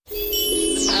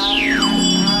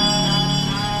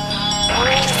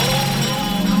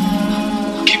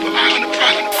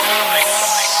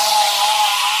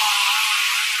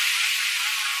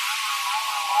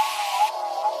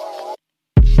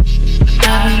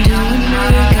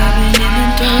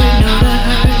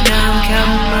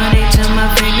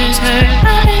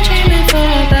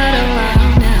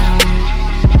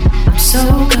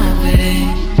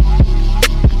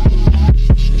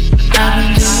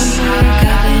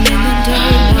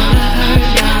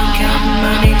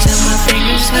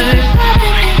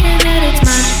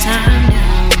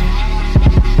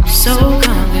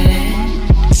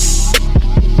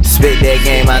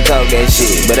talk that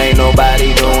shit, but ain't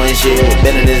nobody doing shit.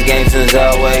 Been in this game since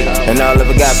always, and all I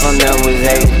ever got from them was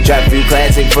hate. Drop a few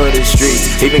classic for the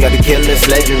streets, even got the killer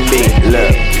sledging beat.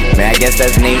 Look, man, I guess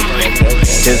that's neat.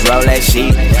 Just roll that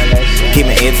sheet,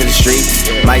 keep my ear to the streets.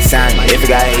 Might sign me if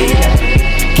I got heat.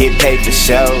 Get paid for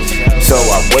shows, so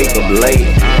I wake up late.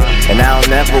 And I don't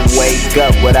never wake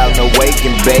up without no wake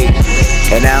and bake.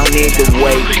 And I don't need to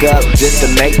wake up just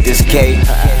to make this cake.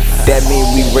 That mean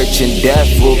we rich in death,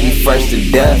 we'll be first to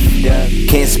death.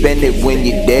 Can't spend it when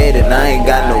you're dead and I ain't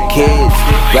got no kids.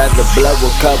 Rather blow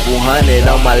a couple hundred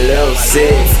on my little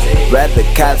six. Rather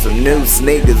cop some new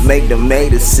sneakers, make them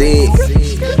made of sick.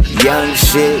 Young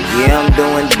shit, yeah, I'm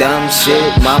doing dumb shit.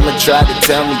 Mama tried to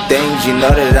tell me things, you know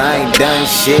that I ain't done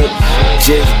shit.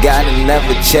 Just got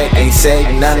another check, ain't saved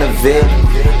none of it.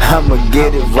 I'ma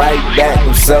get it right back,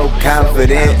 I'm so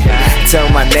confident. Tell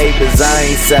my neighbors I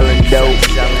ain't selling dope.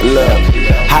 Look,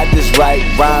 I just write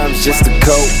rhymes just to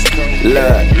cope.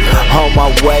 Look, on my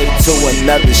way to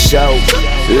another show.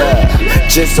 Look,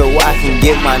 just so I can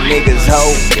give my niggas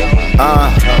hope.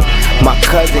 My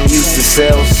cousin used to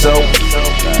sell soap,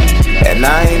 and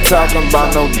I ain't talking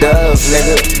about no doves,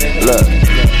 nigga. Look,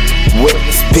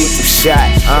 witness people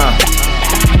shot,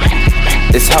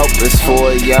 It's hopeless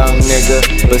for a young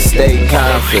nigga, but stay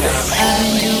confident. I've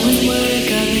been doing work,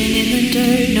 I've been in the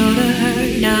dirt, know the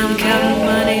hurt. Now I'm counting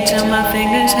money till my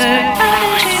fingers hurt. I've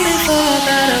been dreaming for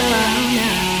about a while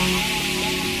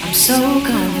now. I'm so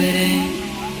confident.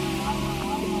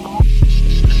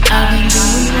 I've been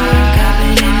doing work, I've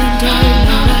been in the dirt,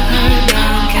 know the hurt. Now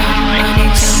I'm counting money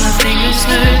till my fingers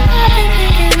hurt. I've been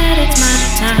thinking that it's my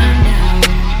time now.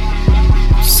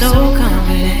 I'm so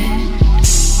confident.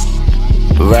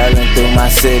 Rolling through my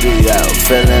city, yo,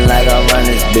 feeling like I run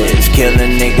this bitch.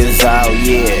 Killing niggas all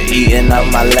year, eating up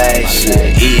my last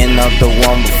shit. Eating up the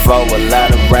one before, a lot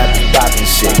of rappers popping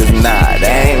shit. Cause nah,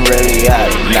 they ain't really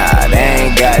out, nah, they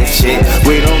ain't got shit.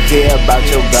 We don't care about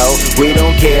your goal, we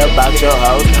don't care about your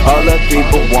hoes. All the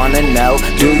people wanna know,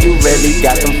 do you really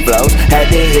got them flows? Had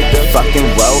to hit the fucking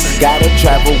road, gotta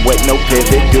travel with no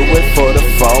pivot. Do it for the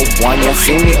 4-1, y'all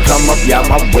see me come up, y'all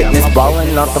my witness.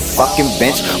 Ballin' off the fucking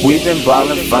bench, we been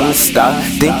ballin' from the start.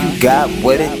 Think you got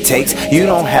what it takes, you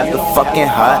don't have the fucking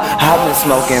heart. I've been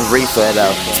smoking reefer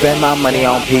though, spend my money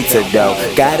on pizza though.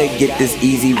 Gotta get this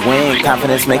easy win,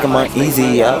 confidence make them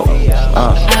uneasy, yo. I've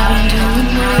been doing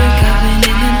work, I've been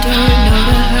in the dirt, know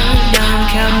the hurt. Now I'm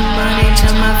counting money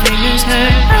till my fingers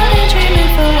hurt. I've been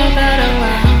dreaming for about a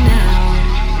while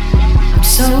now. I'm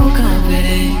so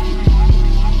confident.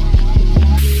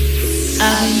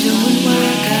 I've been doing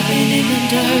work, I've been in the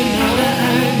dirt, know the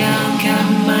hurt. Now I'm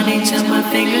counting money till my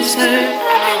fingers hurt.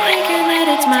 I've been thinking that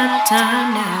it's my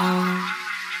time now.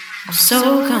 I'm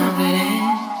so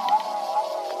confident.